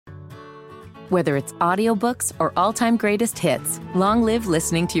Whether it's audiobooks or all-time greatest hits, long live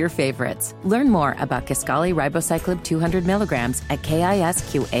listening to your favorites. Learn more about Kisqali Ribociclib 200 milligrams at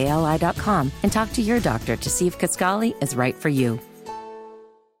KISQALI.com and talk to your doctor to see if Kisqali is right for you.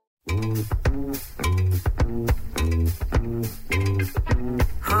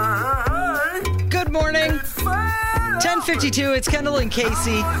 Good morning. 10:52. It's Kendall and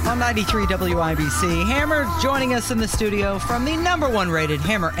Casey on 93 WIBC. Hammer joining us in the studio from the #1 rated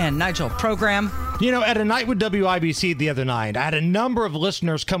Hammer and Nigel program. You know, at a night with WIBC the other night, I had a number of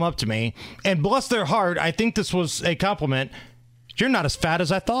listeners come up to me, and bless their heart, I think this was a compliment. You're not as fat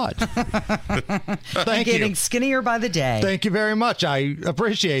as I thought. Thank you. Getting skinnier by the day. Thank you very much. I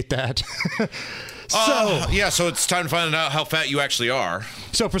appreciate that. So it's time to find out how fat you actually are.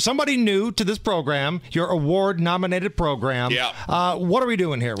 So for somebody new to this program, your award-nominated program, what are we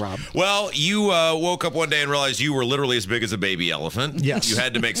doing here, Rob? Well, you woke up one day and realized you were literally as big as a baby elephant. Yes. You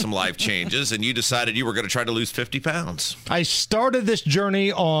had to make some life changes, and you decided you were going to try to lose 50 pounds. I started this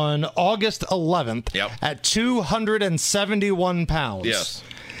journey on August 11th at 271 pounds. Yes.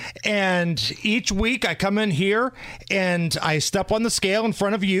 And each week I come in here and I step on the scale in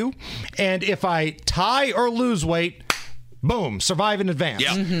front of you. And if I tie or lose weight, boom, survive in advance.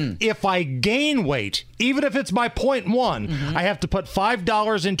 Yeah. Mm-hmm. If I gain weight, even if it's by 0.1, I have to put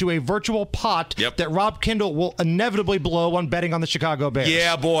 $5 into a virtual pot that Rob Kendall will inevitably blow on betting on the Chicago Bears.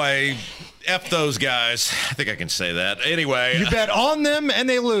 Yeah, boy. F those guys. I think I can say that. Anyway. You bet on them and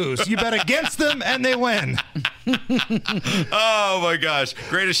they lose. You bet against them and they win. Oh, my gosh.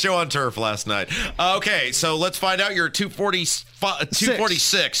 Greatest show on turf last night. Okay, so let's find out. You're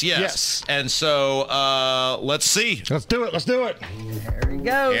 246. Yes. And so let's see. Let's do it. There he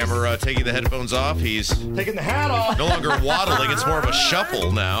goes. Hammer taking the headphones off. He's taking the hat off. No longer waddling. It's more of a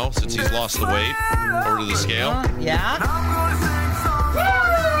shuffle now since he's lost the weight. Over to the scale.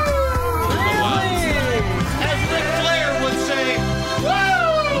 As Ric Flair would say,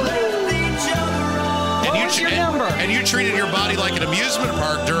 and you treated your body like an amusement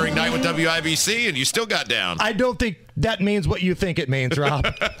park during Night with WIBC, and you still got down. I don't think that means what you think it means, Rob.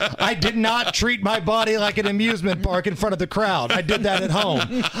 I did not treat my body like an amusement park in front of the crowd. I did that at home.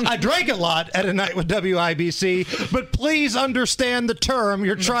 I drank a lot at a Night with WIBC, but please understand the term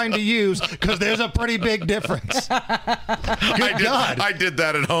you're trying to use because there's a pretty big difference. I did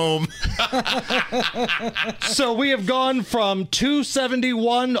that at home. So we have gone from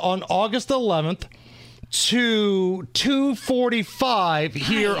 271 on August 11th to 245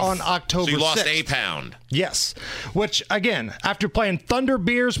 here on October 6th. So you lost a pound. Yes. Which, again, after playing Thunder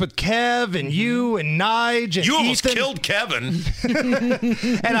Beers with Kev and you and Nige and You almost Ethan, killed Kevin.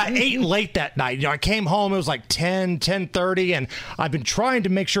 and I ate late that night. You know, I came home, it was like 10:30, and I've been trying to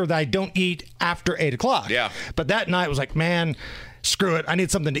make sure that I don't eat after 8 o'clock. Yeah. But that night was like, man, screw it, I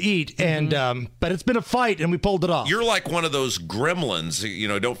need something to eat. And but it's been a fight, and we pulled it off. You're like one of those gremlins, you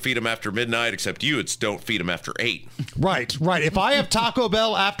know, don't feed them after midnight, except you, it's don't feed them after 8. Right. If I have Taco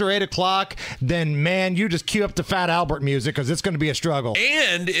Bell after 8 o'clock, then, man, you just cue up the Fat Albert music because it's going to be a struggle.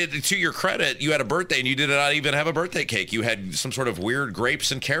 And to your credit, you had a birthday, and you did not even have a birthday cake. You had some sort of weird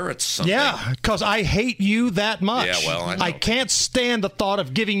grapes and carrots something. Yeah, because I hate you that much. Yeah, well, I know. I can't stand the thought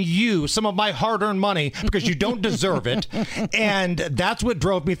of giving you some of my hard-earned money because you don't deserve it. And that's what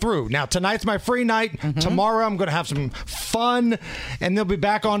drove me through. Now, tonight's my free night. Tomorrow, I'm going to have some fun, and they'll be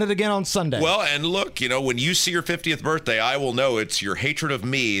back on it again on Sunday. Well, and look, you know, when you see your 50th birthday, I will know it's your hatred of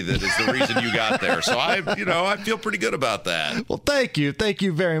me that is the reason you got there. So I feel pretty good about that. Well, thank you. Thank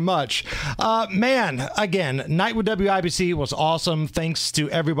you very much. Man, again, Night with WIBC was awesome. Thanks to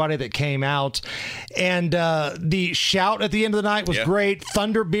everybody that came out. And the shout at the end of the night was great.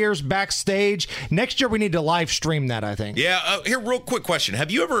 Thunder Beers backstage. Next year, we need to live stream that, I think. Yeah. Here, real quick question. Have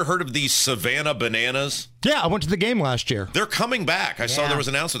you ever heard of these Savannah Bananas? Yeah, I went to the game last year. They're coming back. I saw there was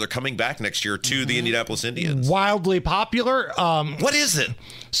an announcement. They're coming back next year to the Indianapolis Indians. Wildly popular. What is it?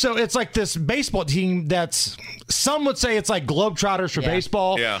 So it's like this baseball team that's, some would say it's like Globetrotters for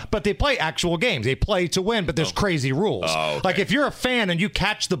baseball, but they play actual games. They play to win, but there's crazy rules. Oh, okay. Like if you're a fan and you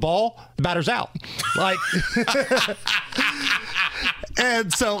catch the ball, the batter's out. Like...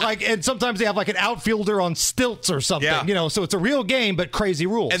 And so, and sometimes they have like an outfielder on stilts or something, you know, so it's a real game, but crazy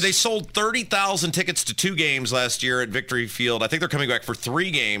rules. And they sold 30,000 tickets to 2 games last year at Victory Field. I think they're coming back for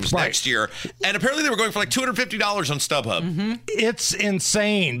 3 games next year. And apparently they were going for like $250 on StubHub. It's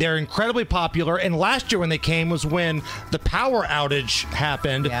insane. They're incredibly popular. And last year when they came was when the power outage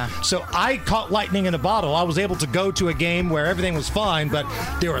happened. So I caught lightning in a bottle. I was able to go to a game where everything was fine, but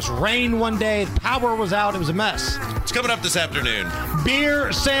there was rain one day, the power was out, it was a mess. It's coming up this afternoon.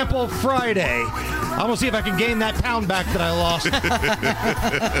 Beer Sample Friday. I'm going to see if I can gain that pound back that I lost.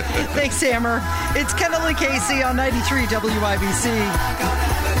 Thanks, Hammer. It's Kendall and Casey on 93 WIBC.